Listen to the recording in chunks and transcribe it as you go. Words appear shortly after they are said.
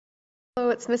Hello,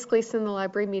 it's Miss Gleason, the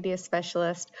Library Media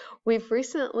Specialist. We've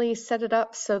recently set it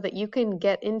up so that you can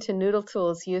get into Noodle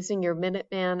Tools using your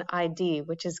Minuteman ID,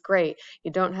 which is great.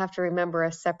 You don't have to remember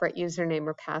a separate username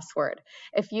or password.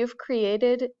 If you've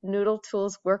created Noodle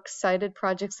Tools Works Cited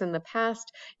projects in the past,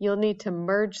 you'll need to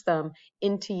merge them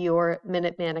into your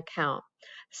Minuteman account.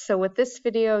 So with this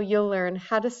video, you'll learn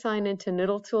how to sign into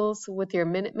Noodle Tools with your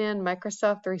Minuteman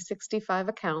Microsoft 365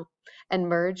 account and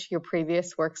merge your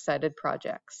previous Works Cited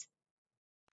projects.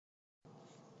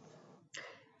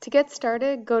 To get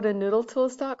started, go to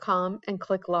noodletools.com and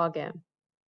click Login.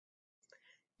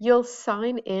 You'll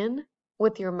sign in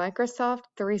with your Microsoft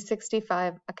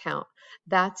 365 account.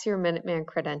 That's your Minuteman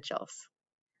credentials.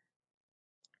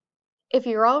 If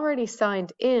you're already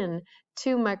signed in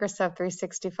to Microsoft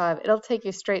 365, it'll take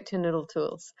you straight to Noodle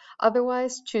Tools.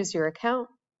 Otherwise, choose your account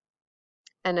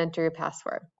and enter your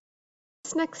password.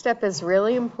 This next step is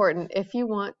really important if you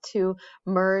want to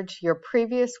merge your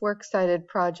previous Works Cited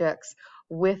projects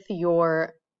with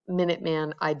your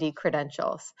Minuteman ID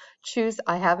credentials. Choose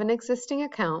I have an existing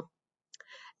account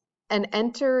and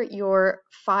enter your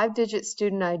 5-digit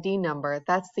student ID number.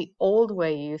 That's the old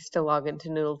way you used to log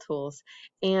into Noodle Tools,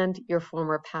 and your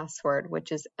former password,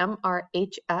 which is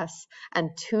MRHS,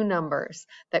 and 2 numbers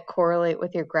that correlate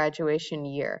with your graduation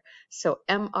year. So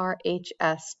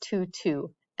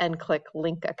MRHS22, and click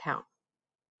Link Account.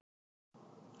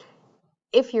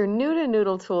 If you're new to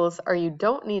Noodle Tools or you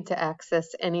don't need to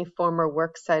access any former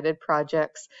Works Cited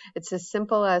projects, it's as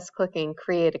simple as clicking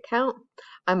Create Account.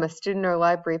 I'm a student or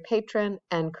library patron,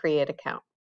 and Create Account.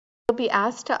 You'll be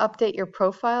asked to update your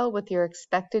profile with your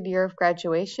expected year of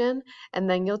graduation, and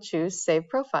then you'll choose Save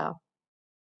Profile.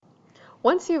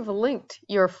 Once you've linked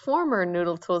your former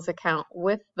Noodle Tools account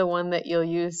with the one that you'll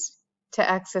use to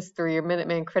access through your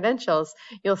Minuteman credentials,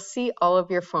 you'll see all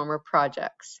of your former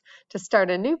projects. To start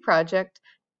a new project,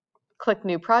 click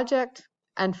New Project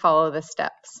and follow the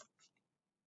steps.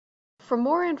 For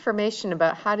more information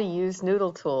about how to use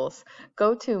Noodle Tools,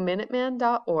 go to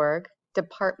minuteman.org,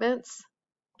 Departments,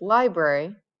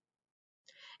 Library,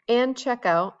 and check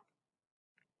out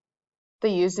the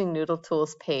Using Noodle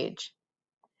Tools page.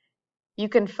 You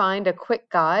can find a quick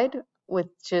guide,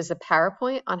 which is a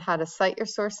PowerPoint on how to cite your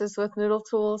sources with Noodle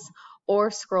Tools, or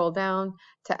scroll down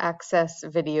to access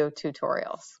video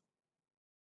tutorials.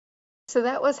 So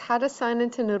that was how to sign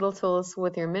into Noodle Tools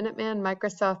with your Minuteman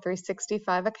Microsoft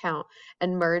 365 account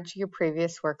and merge your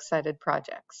previous Works Cited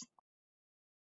projects.